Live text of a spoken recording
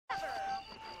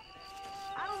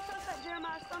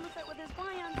my Somerset with his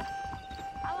plans.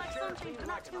 I like some change, but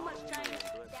not too much change.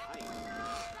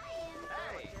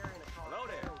 Hey, hello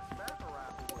there.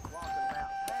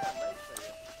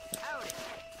 Howdy.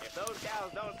 If those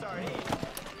cows don't start eating, you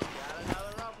got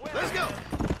another rough winter. Let's go!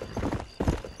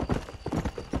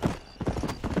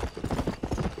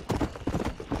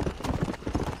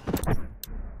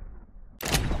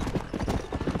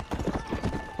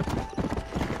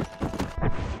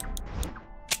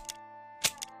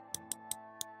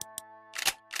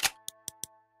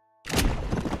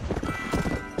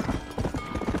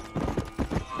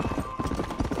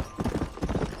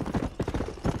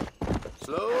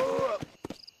 Slow up.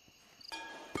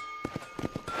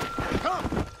 Come!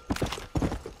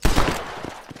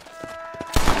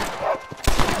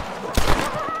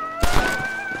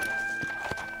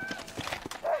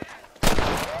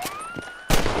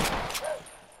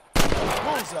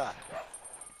 Bullseye.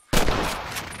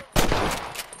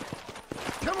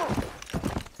 Come on.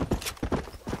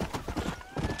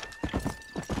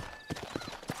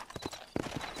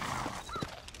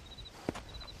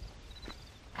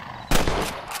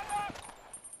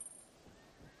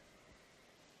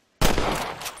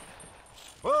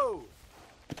 Whoa!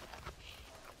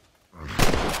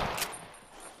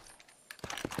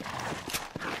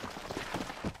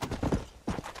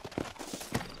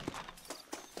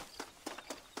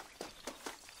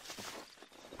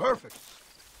 Perfect.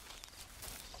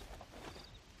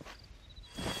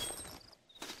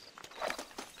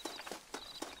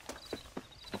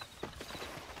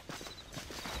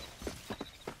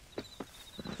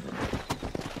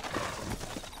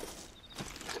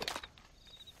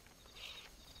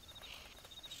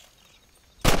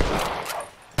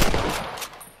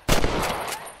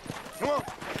 Come on.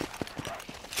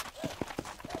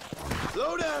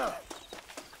 Slow down.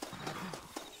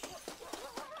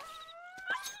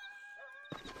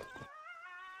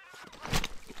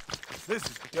 This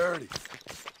is dirty.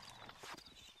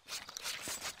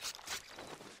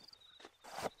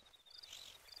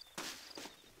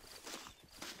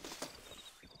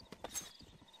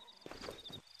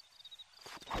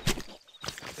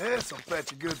 This'll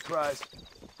fetch a good price.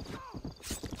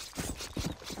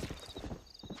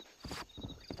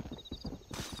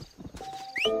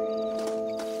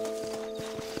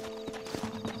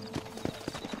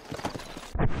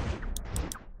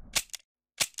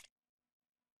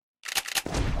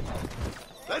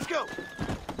 Let's go!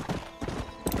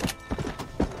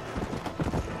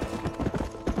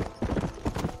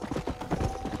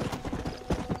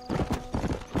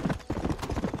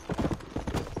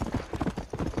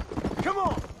 Come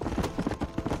on!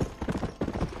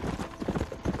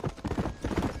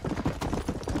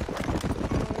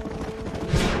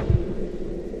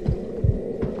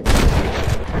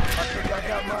 I think I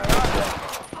got my eye back.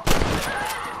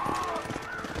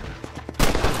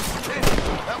 Damn,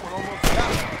 that one almost got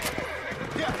me.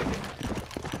 Yeah.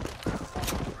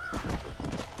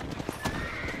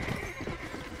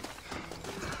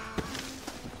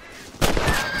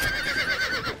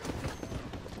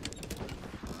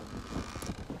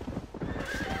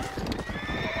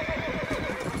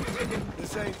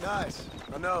 This ain't nice.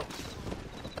 I know.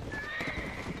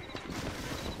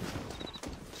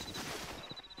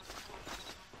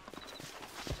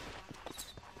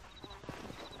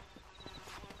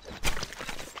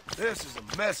 This is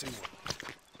a messy one.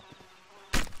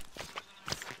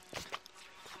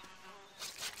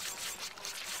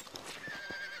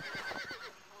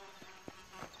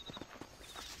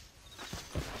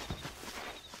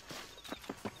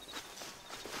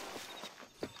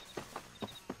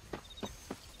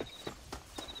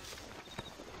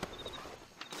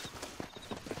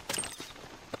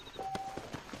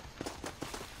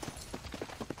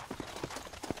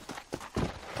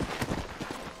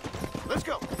 Let's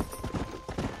go.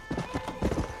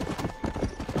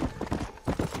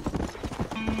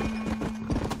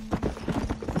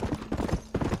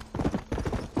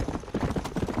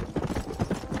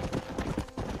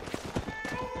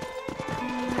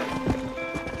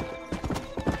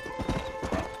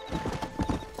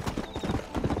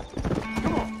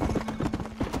 Come on.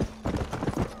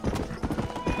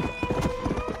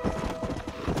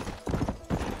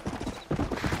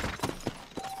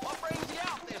 What brings you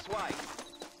out this way?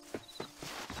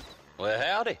 Well,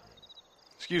 howdy.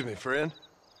 Excuse me, friend.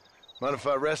 Mind if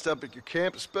I rest up at your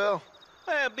camp a spell?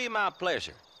 Well, it'd be my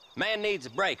pleasure. Man needs a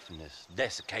break from this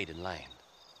desiccated land.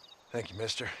 Thank you,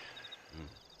 mister.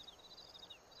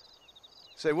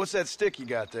 Say, what's that stick you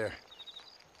got there?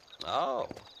 Oh.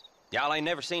 Y'all ain't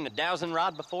never seen a dowsing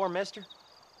rod before, mister?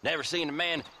 Never seen a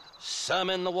man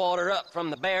summon the water up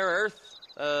from the bare earth?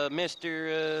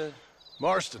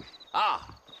 Marston.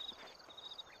 Ah,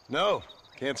 No,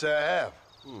 can't say I have.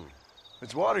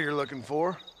 It's water you're looking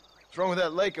for. What's wrong with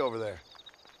that lake over there?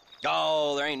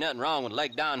 oh, there ain't nothing wrong with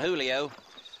Lake Don Julio.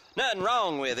 Nothing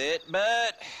wrong with it,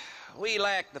 but we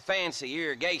lack the fancy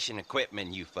irrigation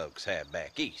equipment you folks have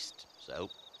back east, so...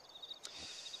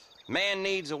 Man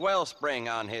needs a wellspring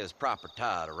on his property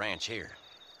to ranch here.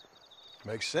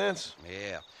 Makes sense.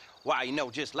 Yeah. Why, you know,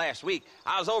 just last week,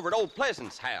 I was over at Old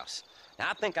Pleasant's house. Now,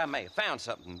 I think I may have found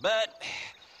something, but...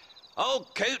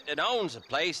 Old Coot that owns the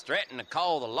place threatened to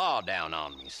call the law down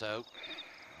on me, so...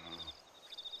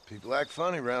 People act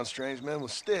funny around strange men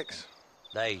with sticks.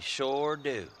 They sure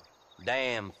do.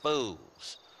 Damn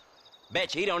fools.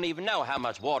 Bet you he don't even know how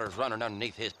much water's running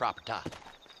underneath his property.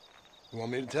 You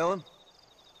want me to tell him?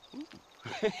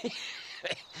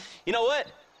 You know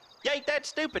what? You ain't that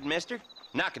stupid, mister.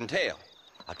 And I can tell.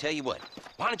 I'll tell you what.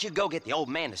 Why don't you go get the old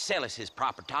man to sell us his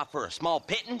property for a small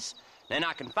pittance? Then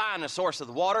I can find the source of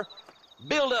the water,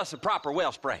 build us a proper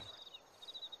wellspring.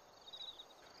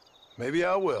 Maybe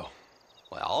I will.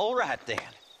 Well, all right then.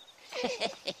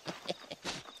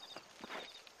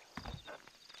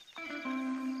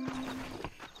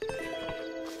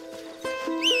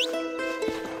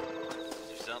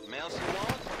 Something else you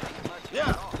want?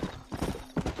 Yeah.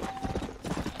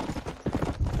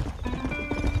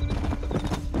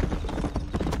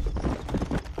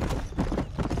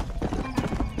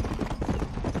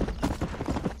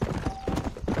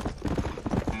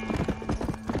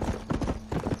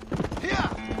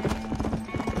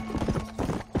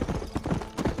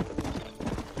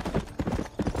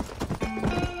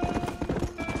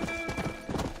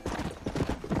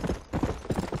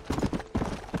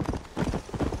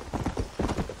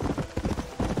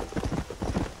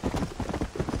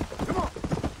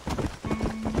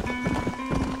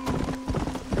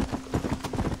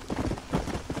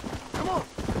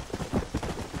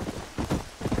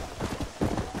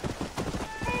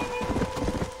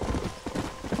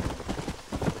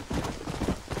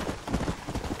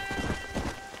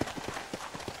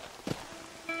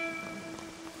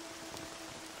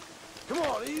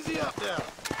 Easy up now.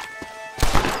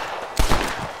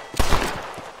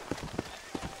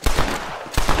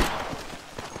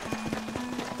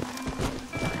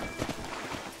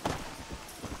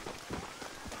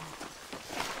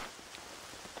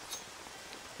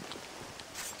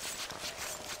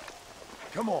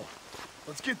 Come on,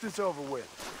 let's get this over with.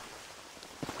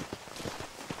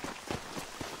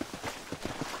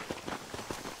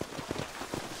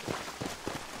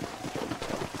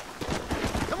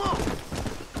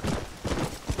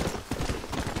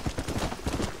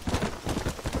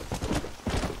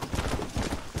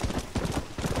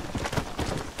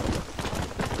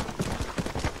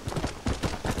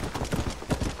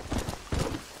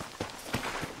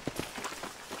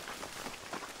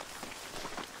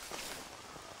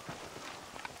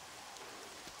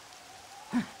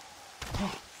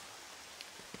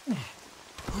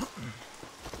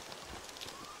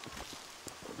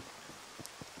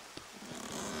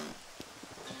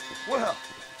 Well,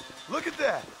 look at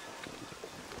that.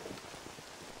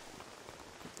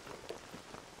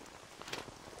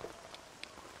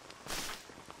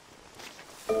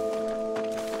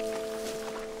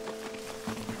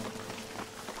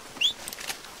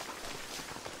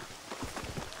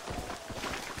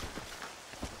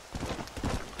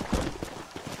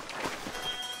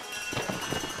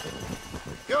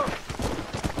 Go.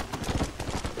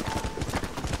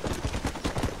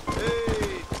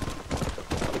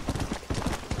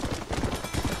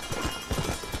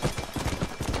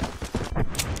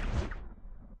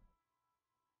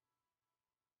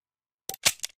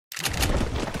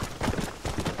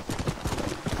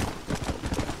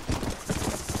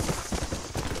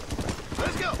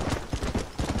 Let's go.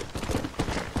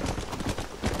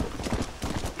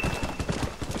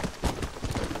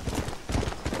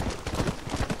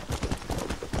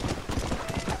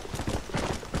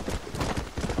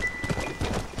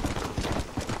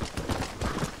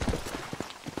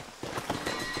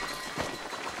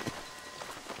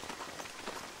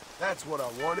 That's what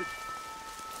I wanted.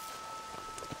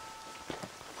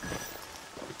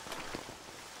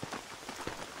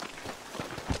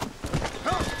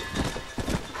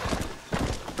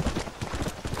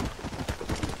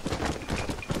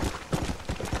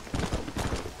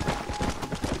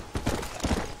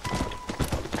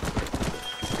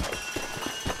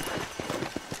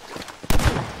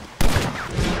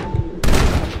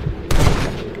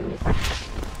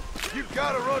 You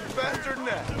gotta run faster than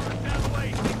that.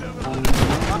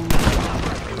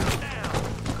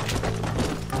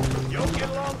 You'll get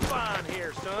along fine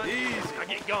here, son. Easy. Now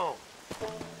get gone.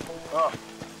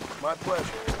 My pleasure.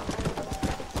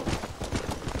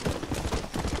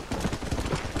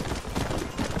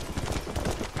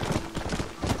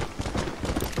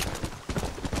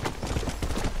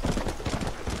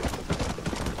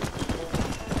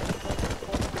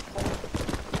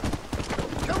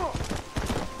 Come on.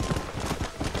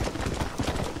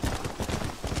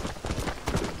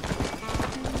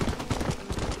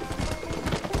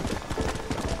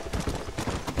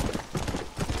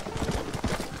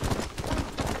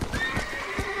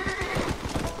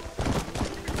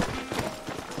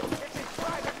 This is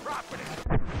private property.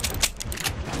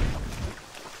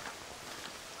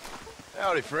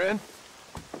 Howdy, friend.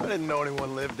 I didn't know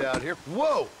anyone lived out here.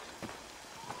 Whoa!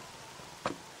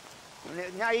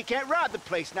 Now you can't rob the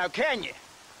place now, can you?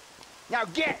 Now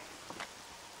get!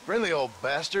 Friendly old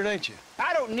bastard, ain't you?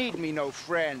 I don't need me no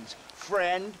friends,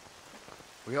 friend.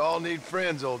 We all need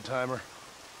friends, old-timer.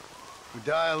 We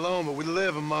die alone, but we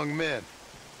live among men.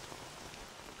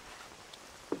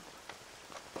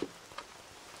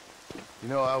 You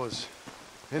know, I was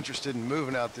interested in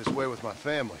moving out this way with my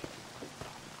family.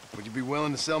 Would you be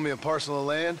willing to sell me a parcel of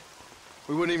land?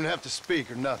 We wouldn't even have to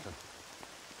speak or nothing.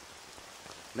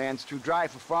 Land's too dry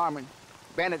for farming.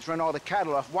 Bandits run all the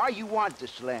cattle off. Why you want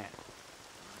this land?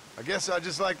 I guess I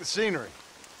just like the scenery.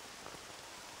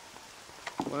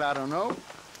 Well, I don't know.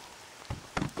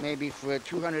 Maybe for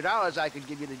 $200 I could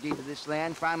give you the deed of this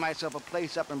land, find myself a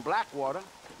place up in Blackwater.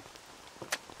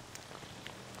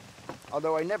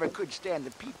 Although I never could stand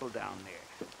the people down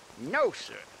there. No,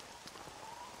 sir.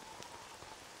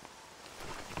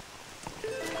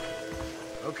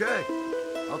 Okay,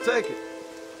 I'll take it.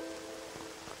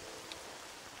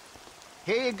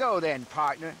 Here you go then,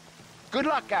 partner. Good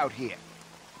luck out here.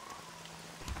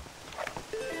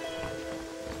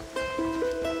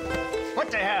 What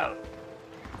the hell?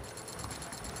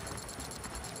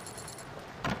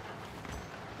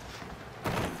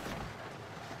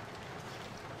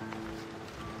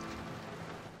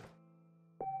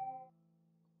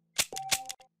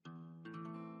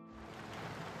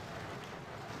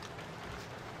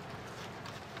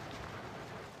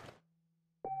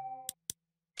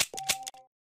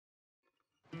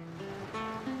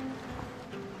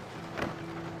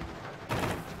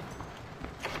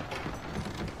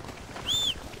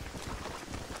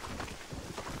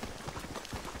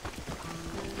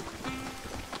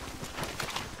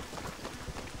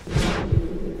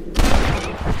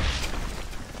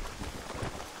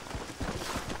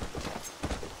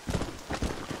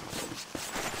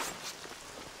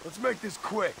 Let's make this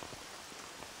quick.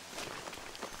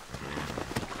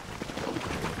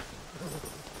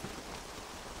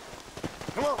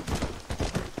 Come on.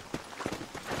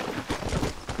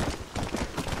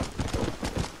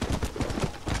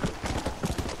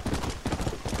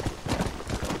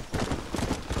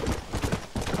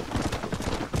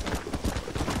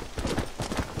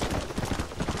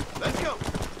 Let's go.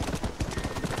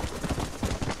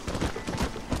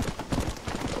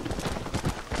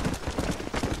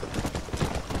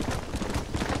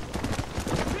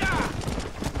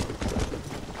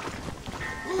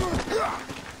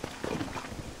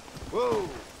 Whoa!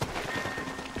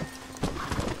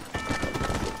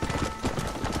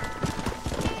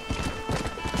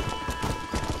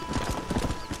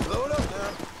 Blow it up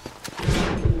now.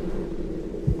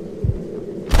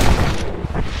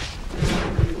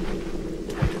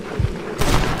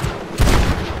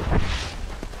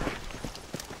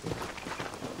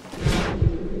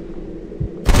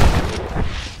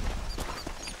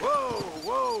 Whoa,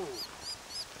 whoa!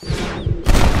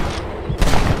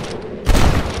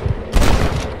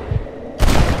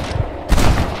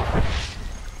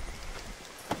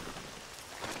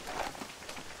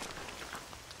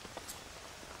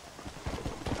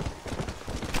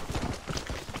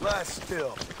 Lie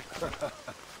still.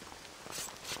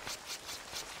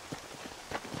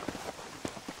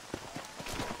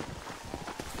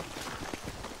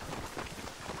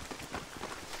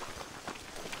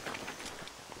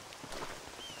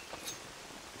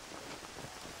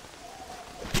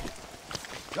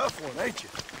 Tough one, ain't you?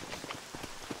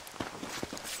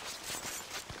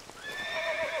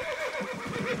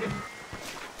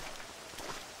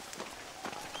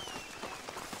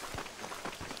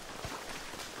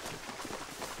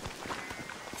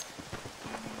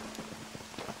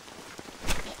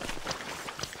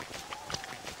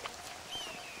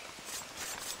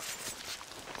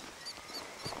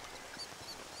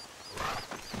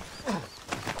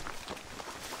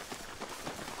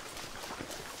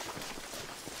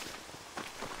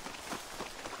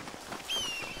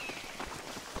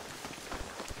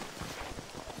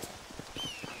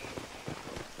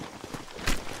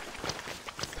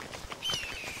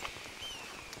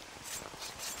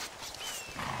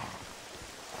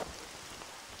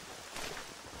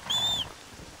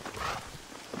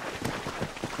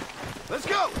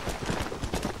 Let's go!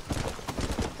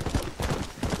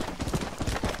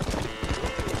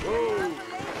 Whoa.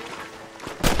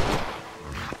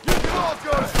 You can all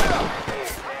go to hell!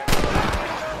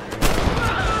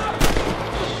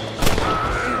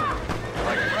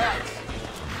 Like rats.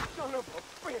 Son of a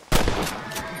bitch.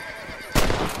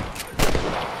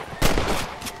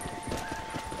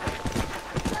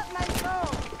 Let me go.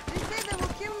 They say they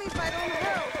will kill me if I don't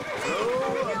help. Please,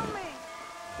 don't kill me.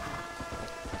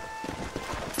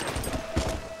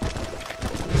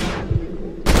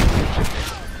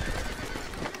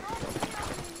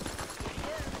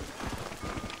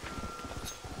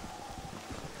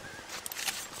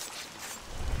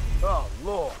 Oh,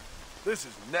 Lord. This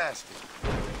is nasty.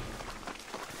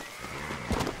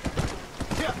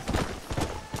 Yeah.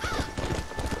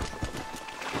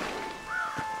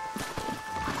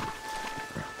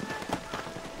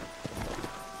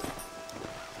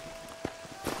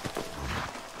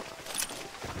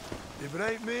 If it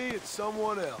ain't me, it's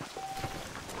someone else.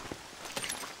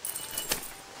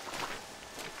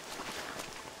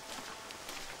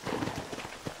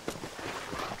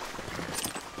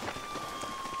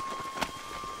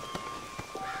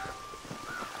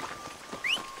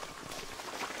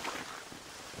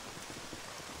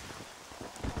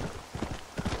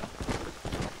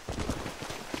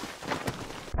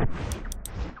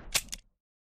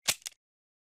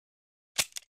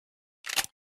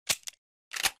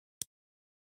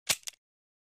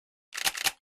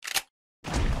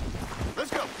 Let's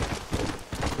go.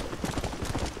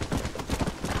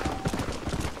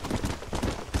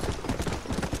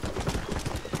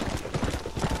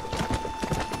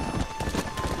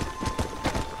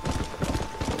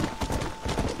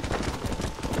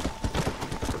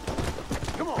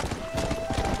 Come on.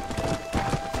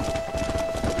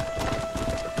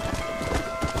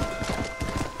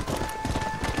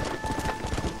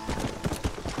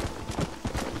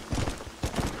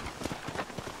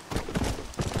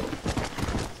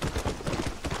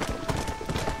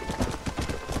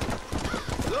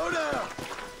 Slow down.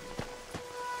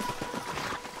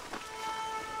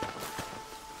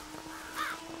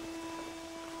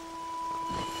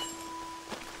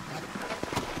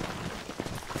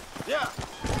 Yeah.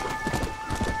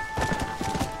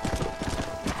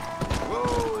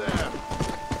 Whoa there.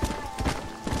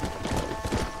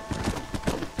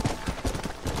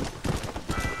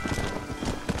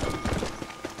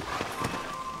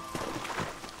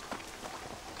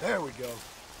 There we go.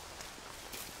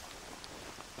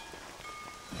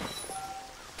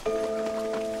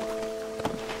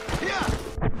 Yeah.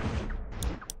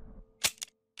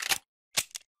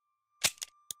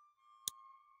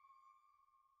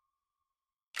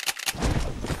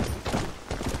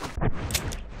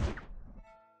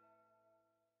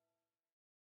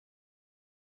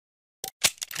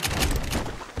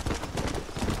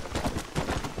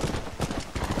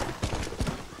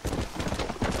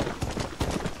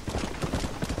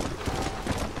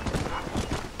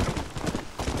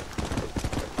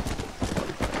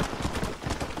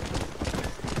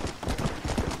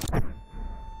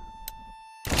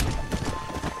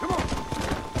 Come on.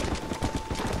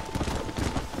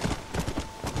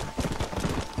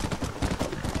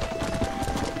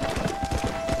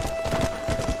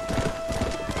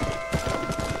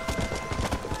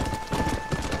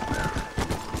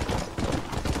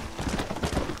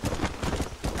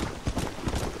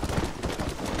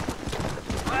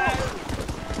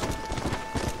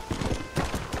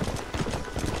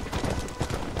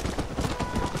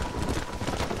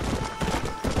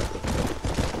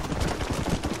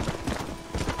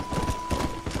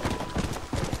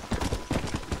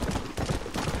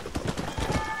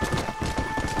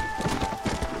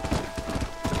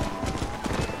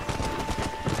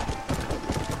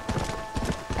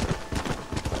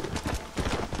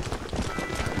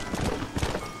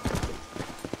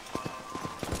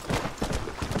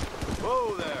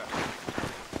 Whoa there.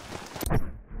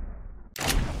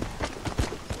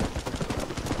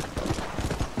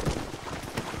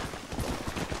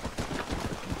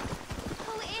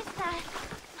 Who is that?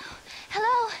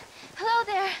 Hello? Hello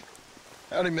there.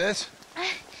 Howdy, miss.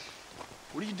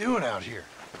 What are you doing out here?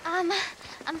 I'm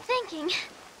thinking.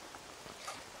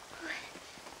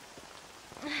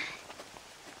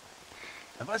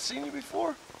 Have I seen you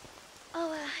before?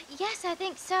 Oh, yes, I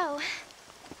think so.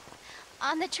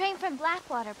 On the train from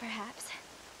Blackwater, perhaps.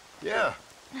 Yeah.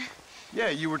 Yeah,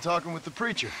 you were talking with the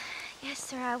preacher. Yes,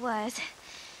 sir, I was.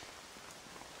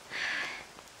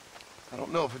 I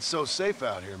don't know if it's so safe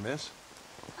out here, miss.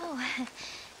 Oh,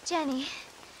 Jenny.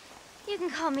 You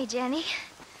can call me Jenny.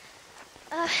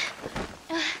 All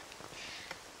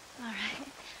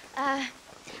right.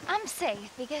 I'm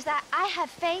safe because I have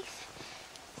faith.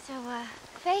 So,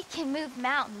 faith can move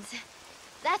mountains.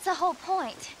 That's the whole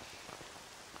point.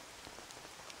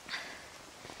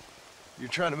 You're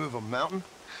trying to move a mountain?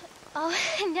 Oh,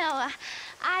 no,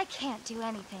 I can't do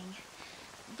anything.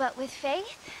 But with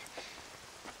faith,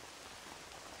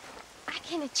 I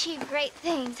can achieve great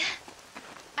things.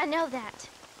 I know that.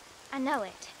 I know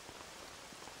it.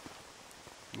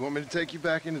 You want me to take you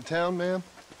back into town, ma'am?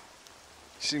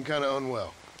 You seem kind of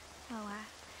unwell. Oh,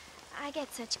 I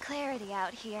get such clarity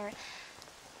out here.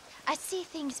 I see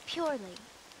things purely.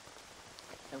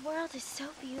 The world is so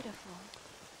beautiful.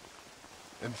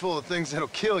 And full of things that'll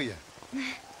kill you.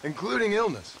 Including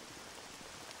illness.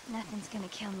 Nothing's gonna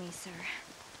kill me, sir.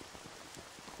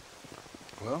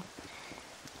 Well,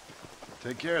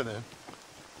 take care then.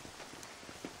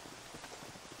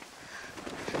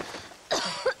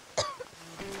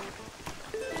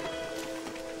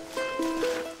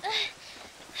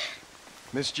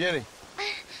 Miss Jenny.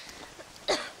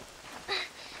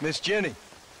 Miss Jenny.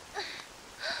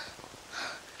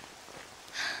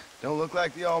 Don't look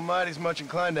like the Almighty's much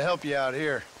inclined to help you out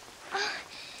here.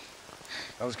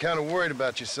 I was kind of worried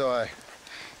about you, so I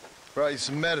brought you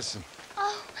some medicine.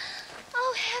 Oh,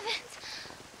 heavens.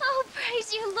 Oh,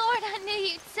 praise you, Lord. I knew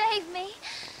you'd save me.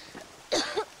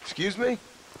 Excuse me?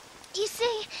 You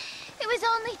see, it was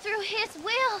only through his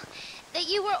will that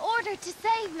you were ordered to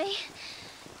save me.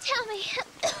 Tell me,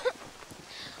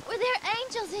 were there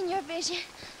angels in your vision?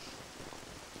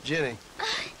 Jenny,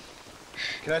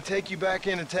 can I take you back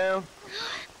into town?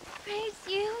 Praise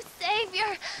you,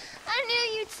 Savior. I knew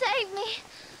you'd save me.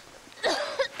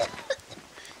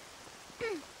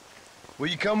 Will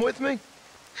you come with me?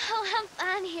 Oh, I'm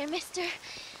fine here, mister.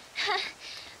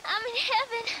 I'm in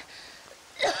heaven.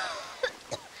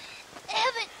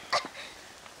 Heaven.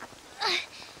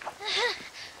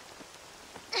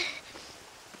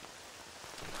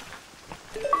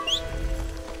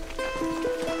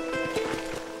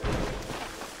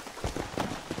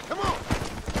 Come on!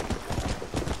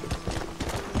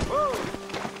 Whoa!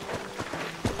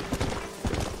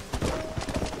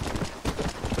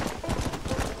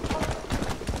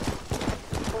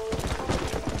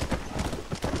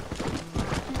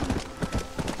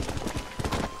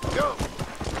 Go!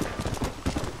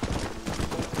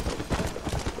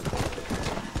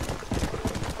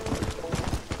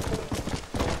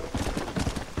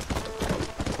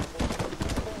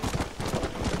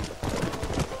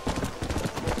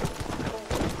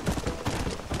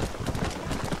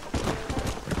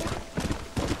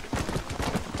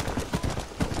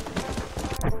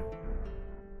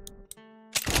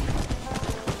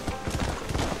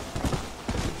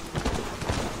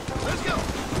 Let's go!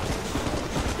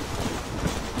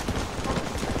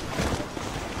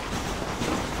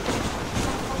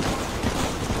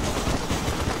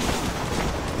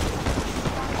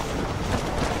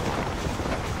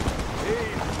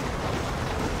 Hey.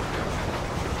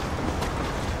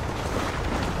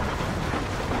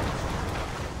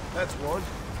 That's one.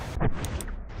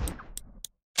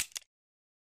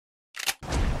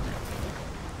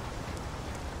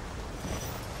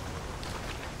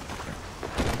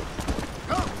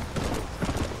 Come!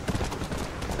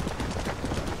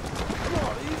 Come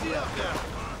on, easy up now.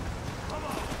 Come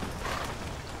on.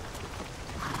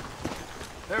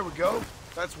 There we go.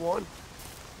 That's one.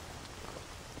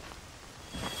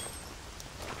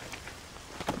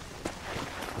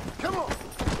 Come on.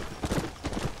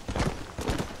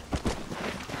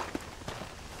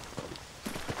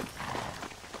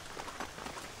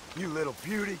 You little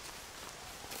beauty.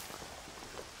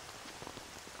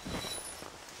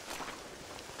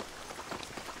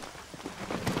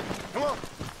 Come on.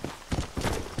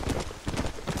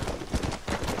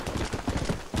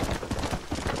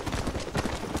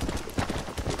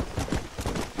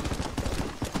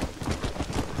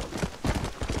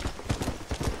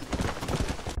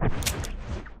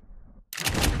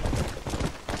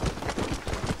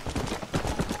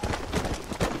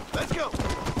 Let's go.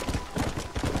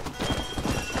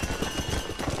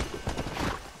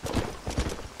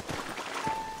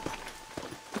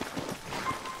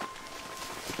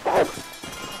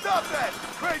 Stop that,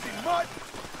 crazy mutt!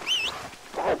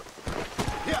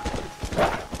 Yeah.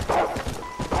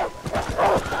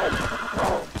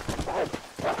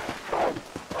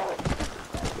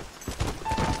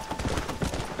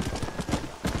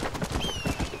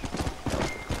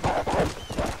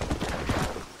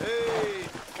 Hey.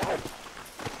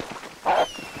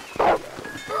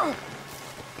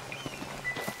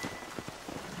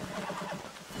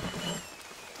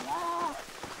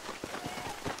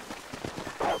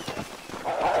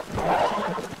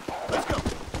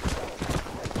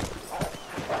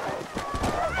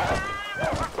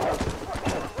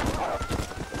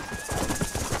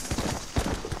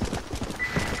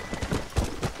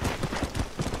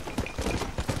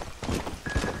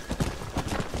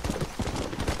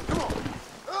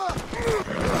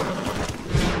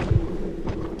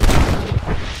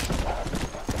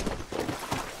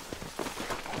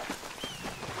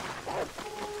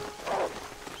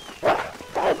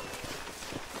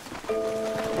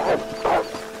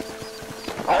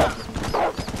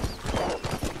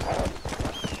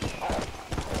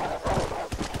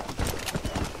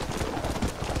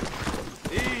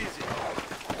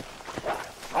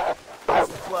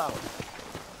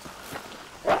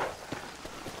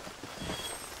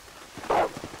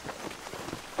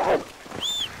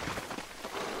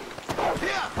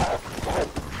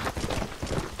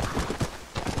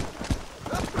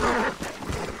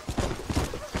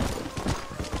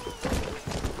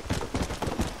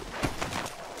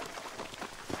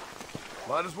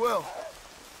 Might as well.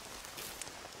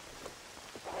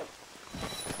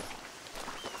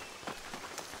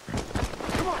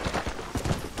 Come on.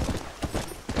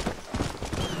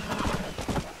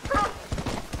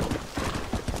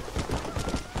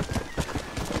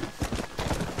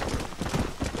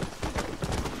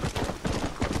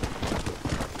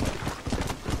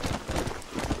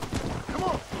 Come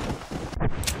on.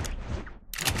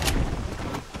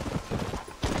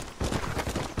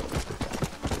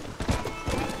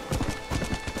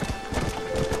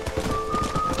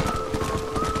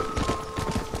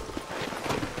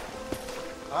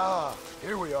 Ah,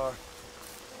 here we are.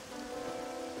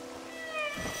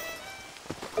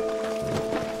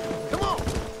 Come on!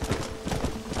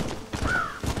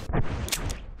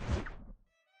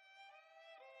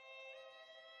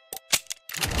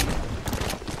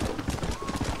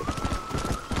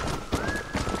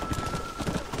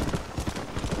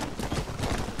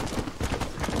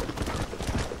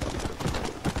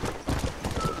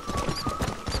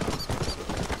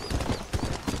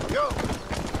 Go!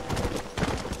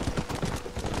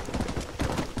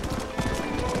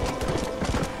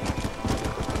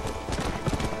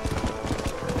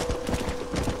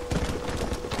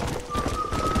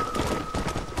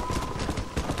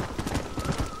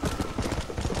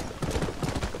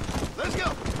 Let's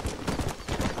go!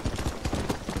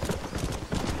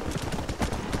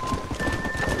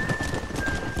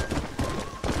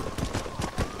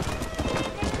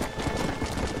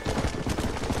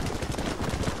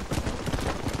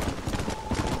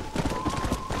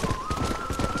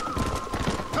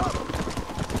 Come!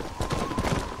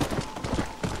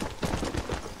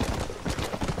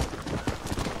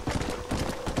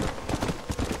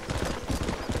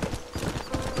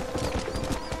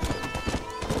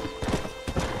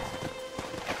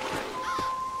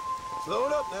 Slow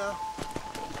it up now.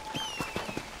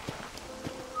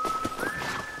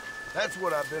 That's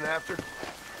what I've been after.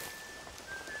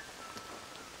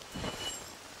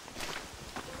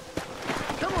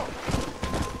 Come on.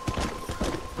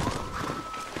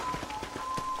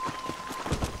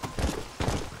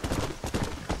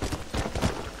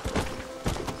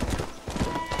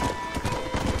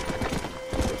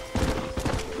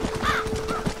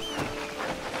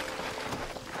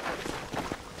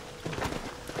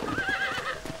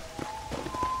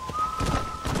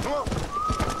 Come on.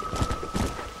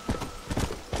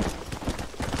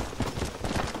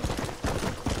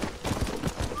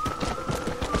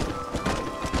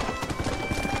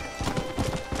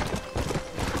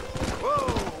 Whoa,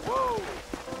 whoa.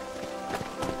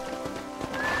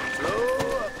 Slow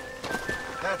up.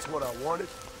 That's what I wanted.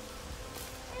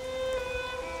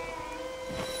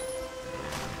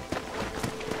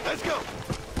 Let's go.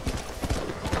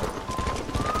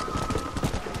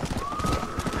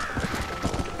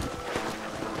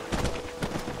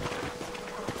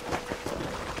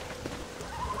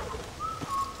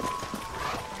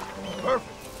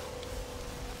 Perfect.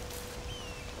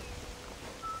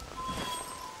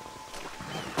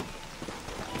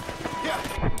 Yeah.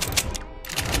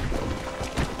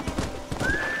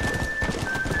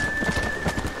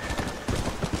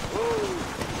 Whoa.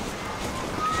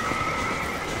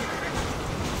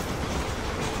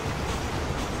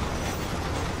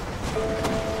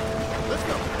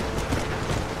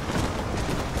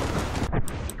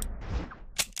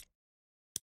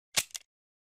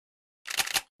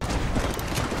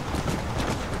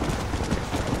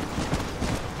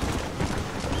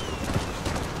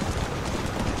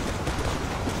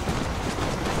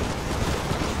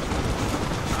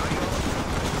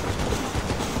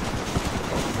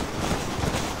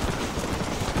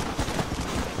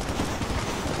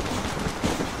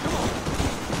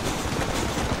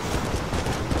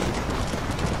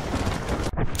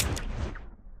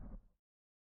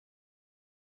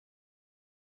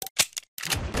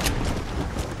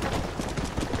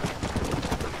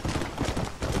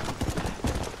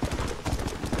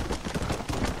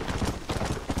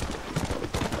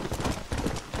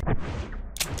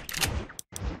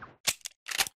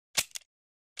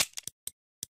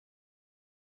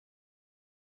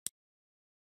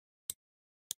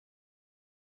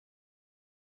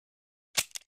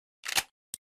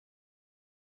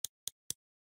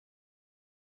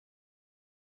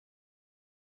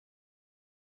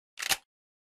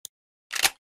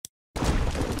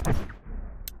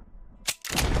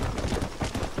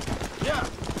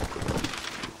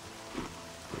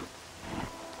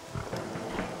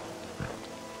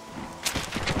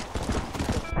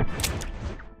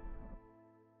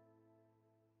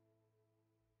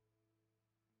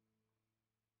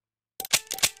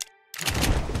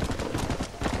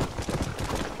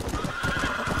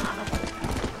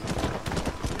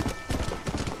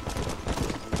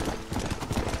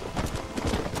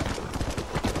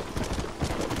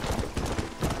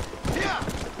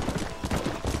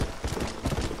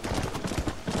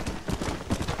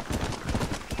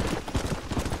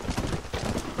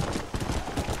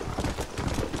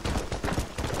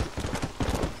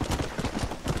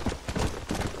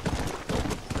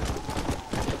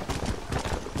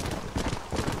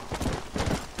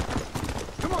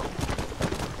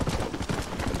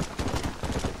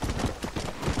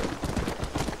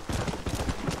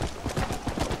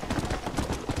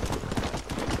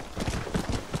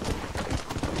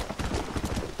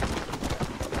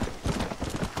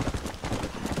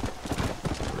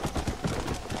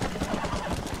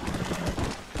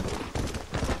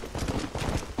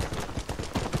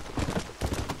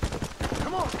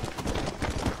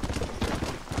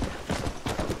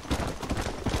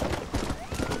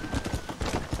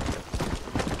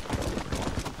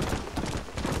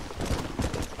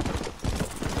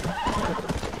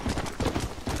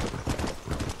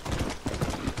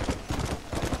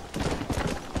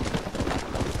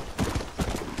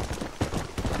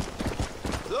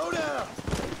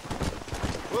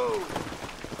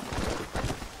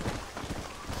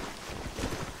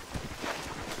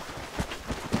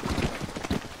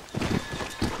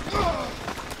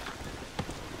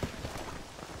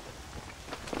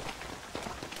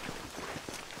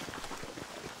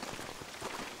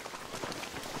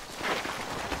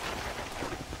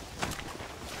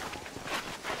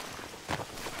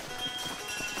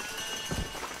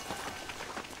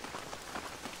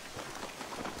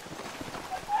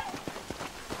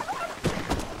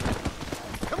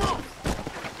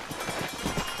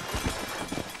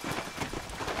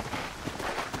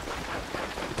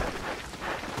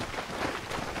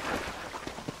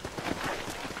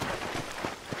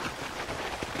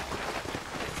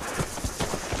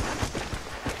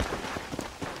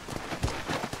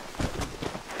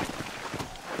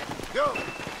 Go!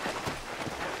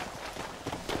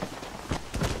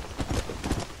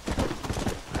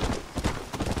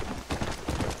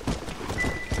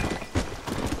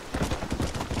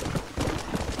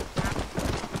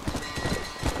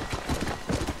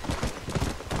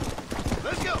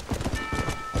 Let's go!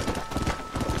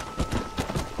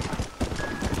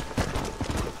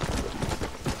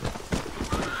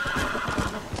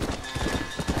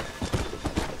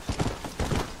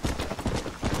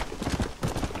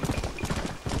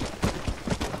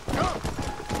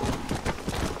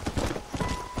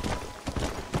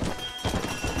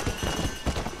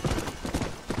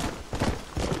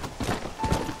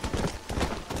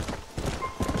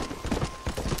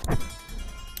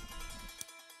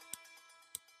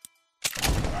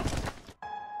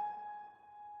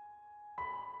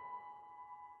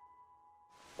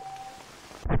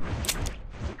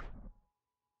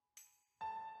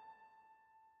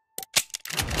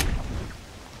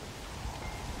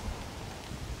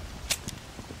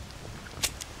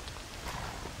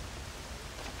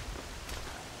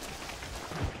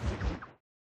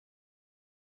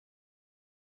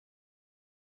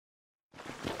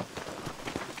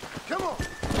 Come on!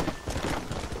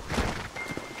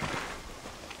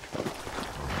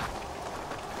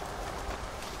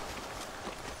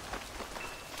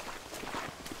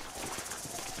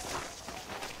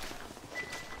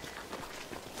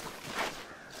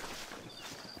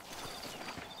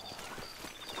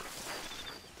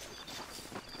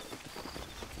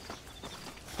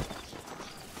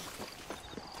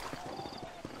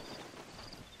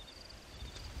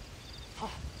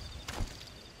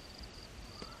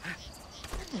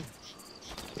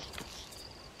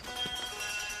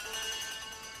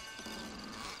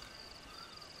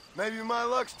 Maybe my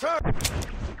luck's turned.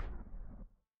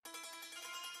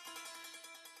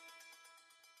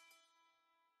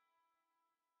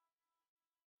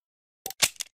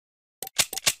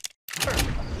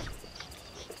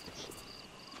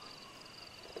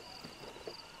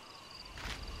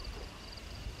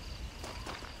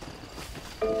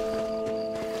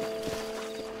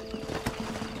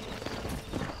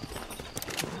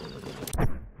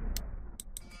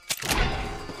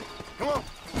 Come on.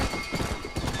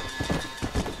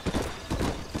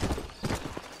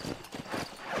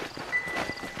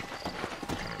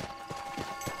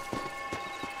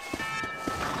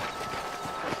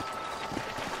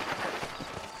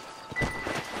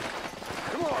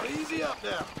 Come on, easy up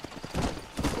now.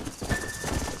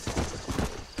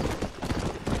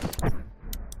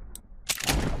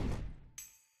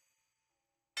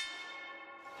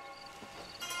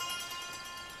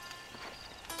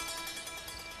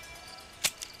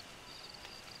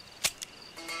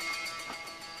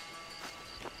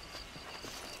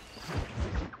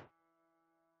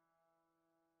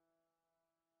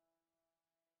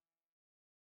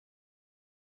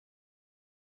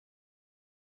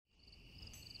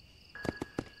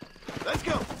 Let's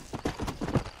go.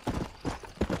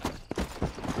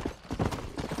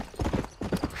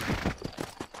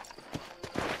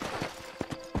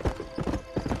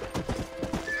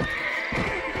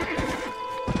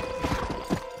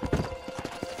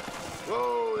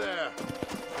 Whoa there.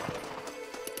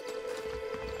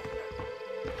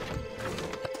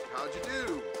 How'd you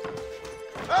do?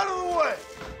 Out of the way.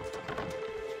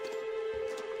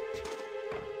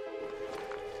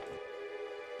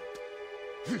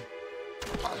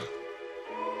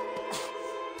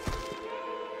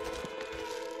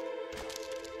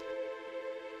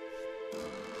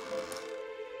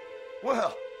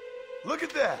 Well, look at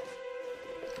that.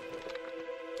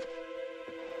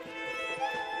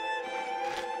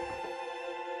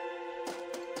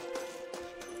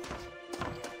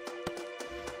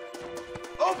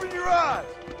 Open your eyes.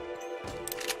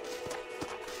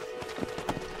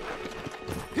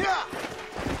 Yeah.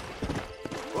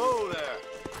 Whoa there.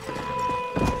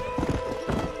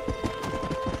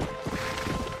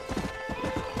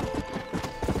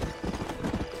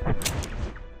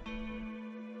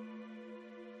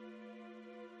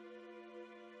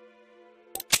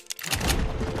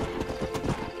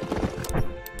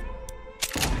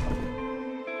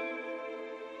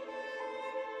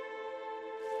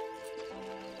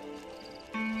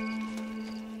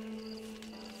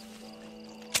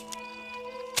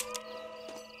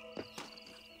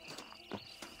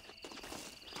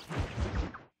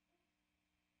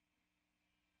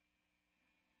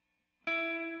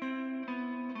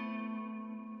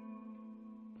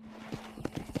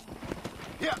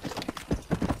 Yeah.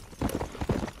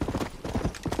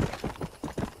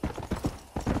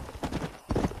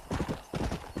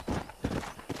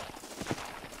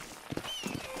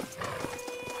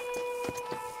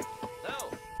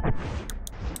 So,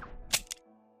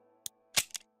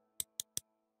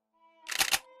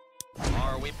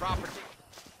 we property?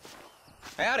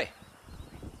 Howdy.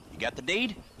 You got the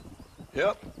deed?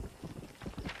 Yep.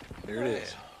 Here it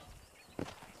is.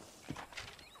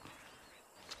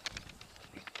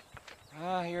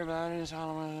 I hear about it.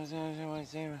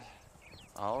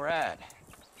 All right.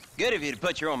 Good of you to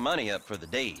put your own money up for the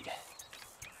deed.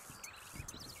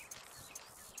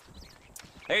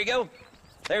 There you go.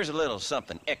 There's a little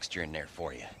something extra in there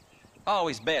for you.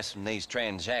 Always best when these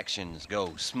transactions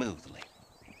go smoothly.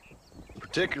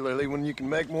 Particularly when you can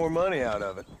make more money out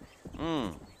of it. Hmm.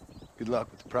 Good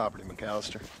luck with the property,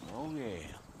 McAllister. Oh, yeah.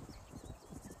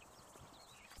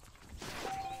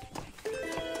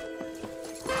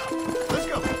 Let's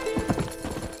go.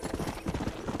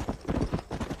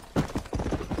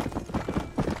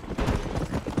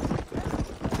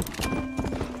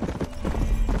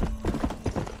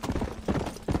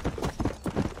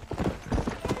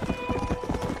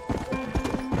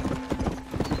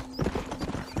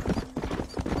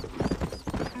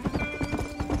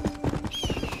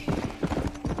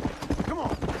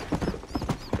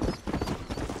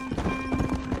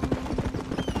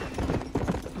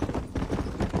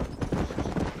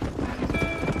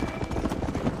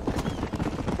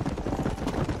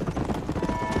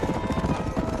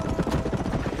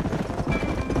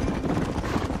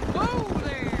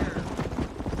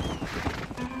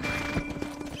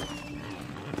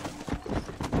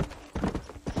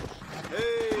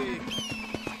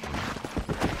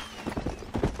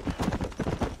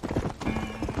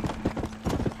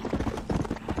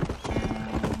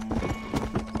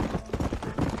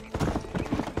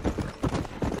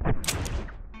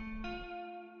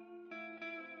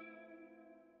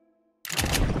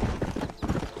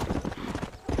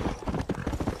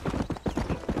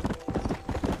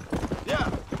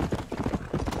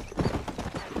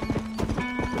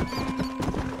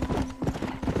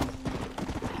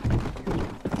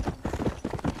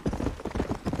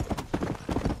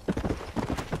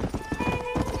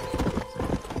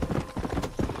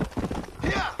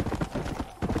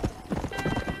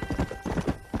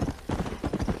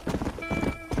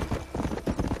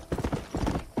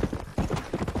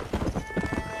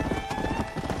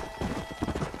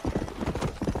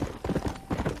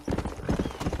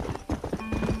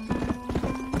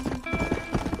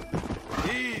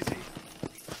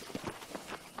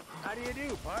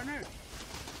 Partner?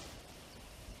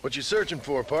 What you searching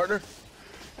for, partner?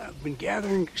 I've been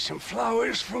gathering some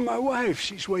flowers for my wife.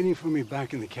 She's waiting for me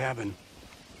back in the cabin.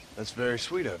 That's very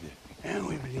sweet of you. And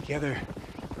we've been together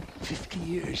 50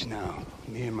 years now,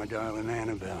 me and my darling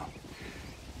Annabelle.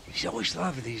 She's always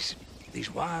loved these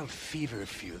wild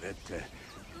feverfew that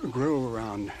grow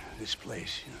around this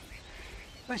place, you know.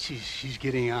 But she's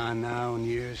getting on now in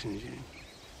years, and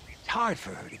it's hard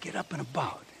for her to get up and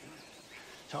about.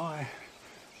 So I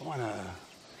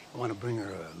wanna bring her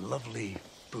a lovely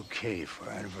bouquet for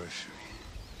our anniversary.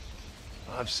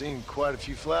 I've seen quite a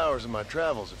few flowers in my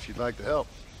travels, if you'd like to help.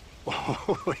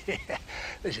 Oh, yeah.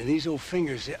 Listen, these old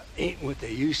fingers ain't what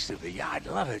they used to be. Yeah, I'd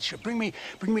love it. Sure, bring me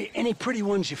any pretty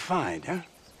ones you find, huh?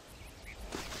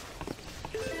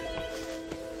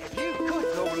 If you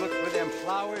could go look for them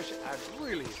flowers, I'd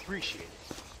really appreciate it.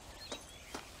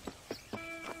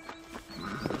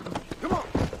 Come on!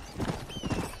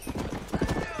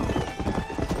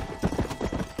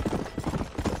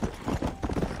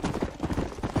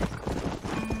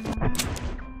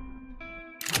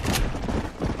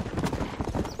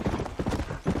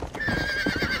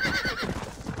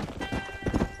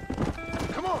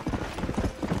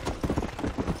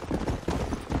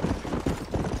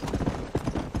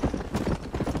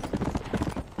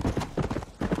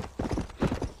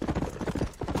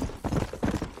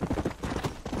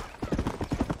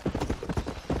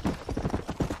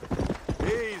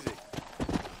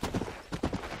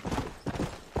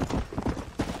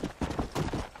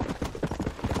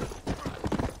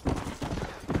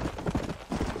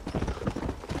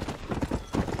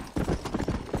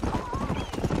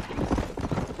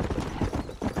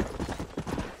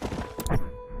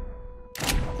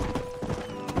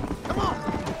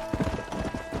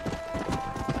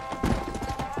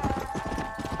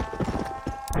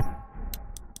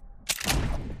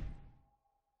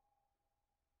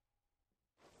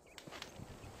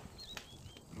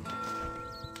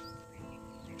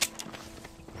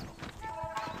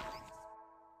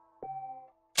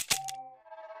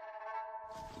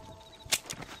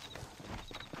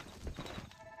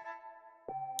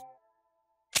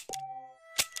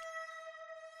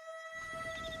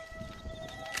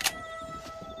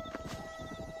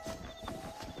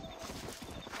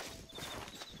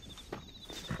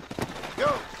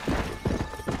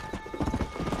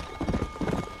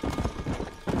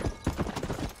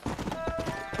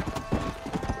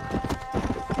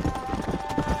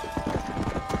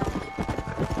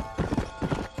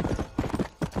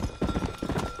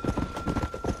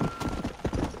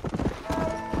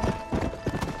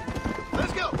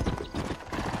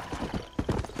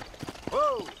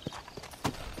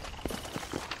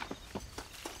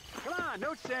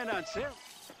 on sale.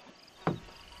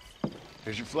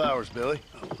 Here's your flowers, Billy.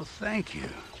 Oh, well, thank you.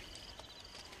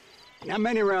 Not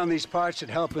many around these parts that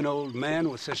help an old man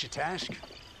with such a task.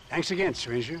 Thanks again,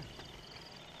 stranger.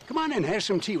 Come on in, have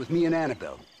some tea with me and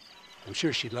Annabelle. I'm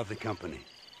sure she'd love the company.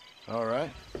 All right.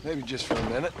 Maybe just for a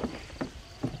minute.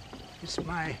 It's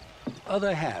my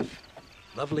other half,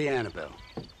 lovely Annabelle.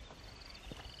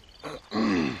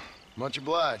 Much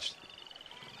obliged.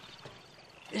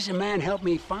 This man helped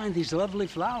me find these lovely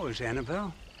flowers,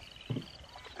 Annabelle.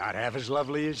 Not half as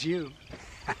lovely as you.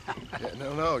 Yeah,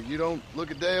 no, you don't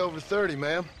look a day over 30,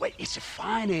 ma'am. Wait, it's the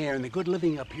fine air and the good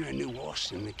living up here in New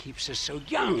Austin that keeps us so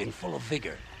young and full of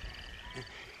vigor.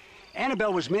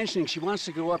 Annabelle was mentioning she wants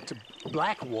to go up to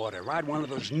Blackwater, ride one of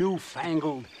those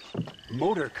newfangled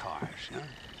motor cars, huh?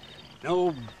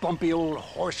 No bumpy old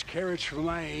horse carriage for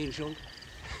my angel.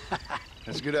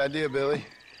 That's a good idea, Billy.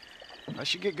 I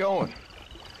should get going.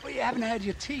 Well, you haven't had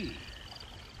your tea.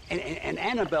 And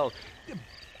Annabelle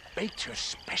baked her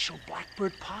special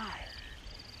blackbird pie.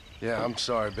 Yeah, I'm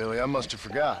sorry, Billy. I must have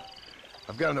forgot.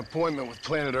 I've got an appointment with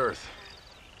Planet Earth.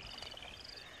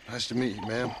 Nice to meet you,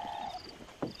 ma'am.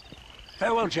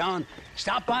 Farewell, John.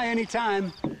 Stop by any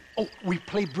time. Oh, we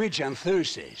play bridge on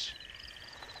Thursdays.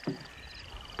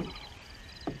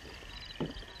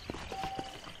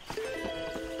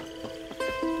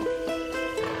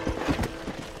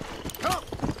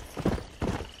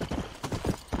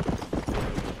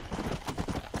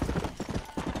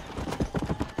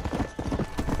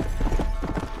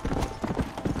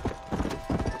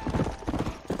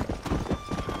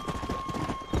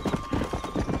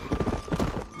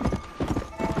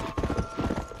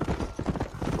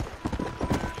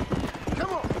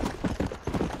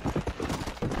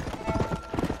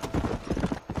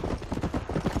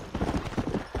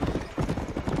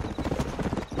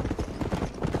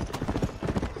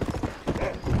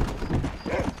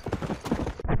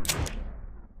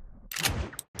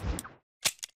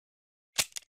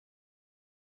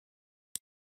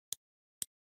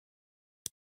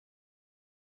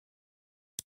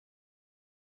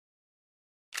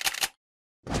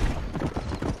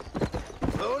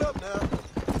 Load up now.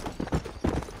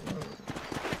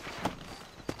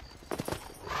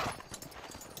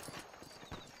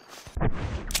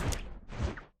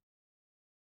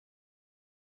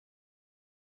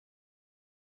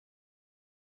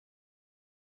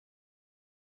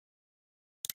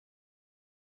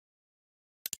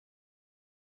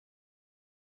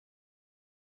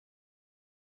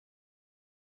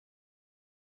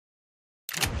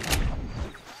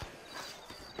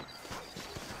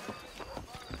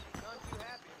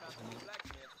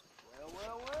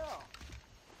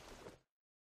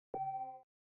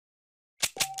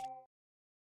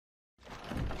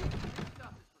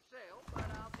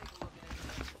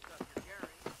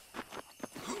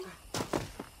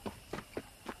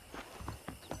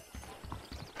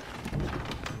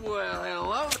 Well,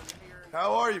 hello.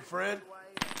 How are you, friend?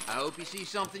 I hope you see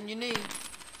something you need.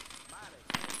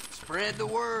 Spread the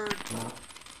word.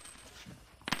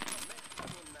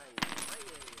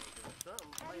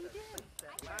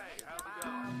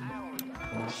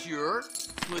 Sure.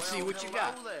 Let's see what you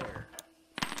got.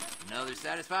 Another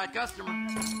satisfied customer.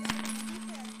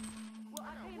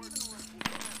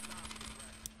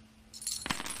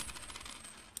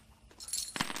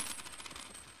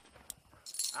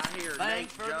 I hear Nate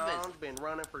Thanks for the John's visit. been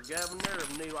running for governor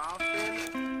of New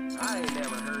Austin. I ain't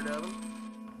never heard of him.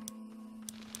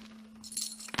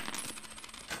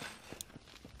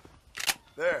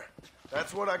 There.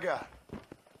 That's what I got.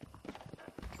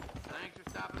 Thanks for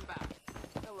stopping by.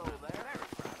 Hello there.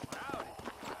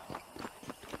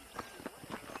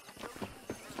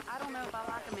 I don't know if I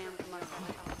like a man with a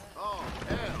mustache. Oh,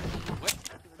 hell.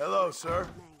 Hello, sir.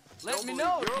 Let me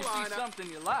know if you see something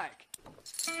you like.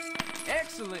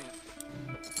 Excellent.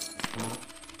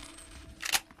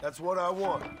 That's what I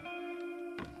want.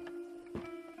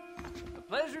 A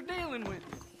pleasure dealing with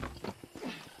you.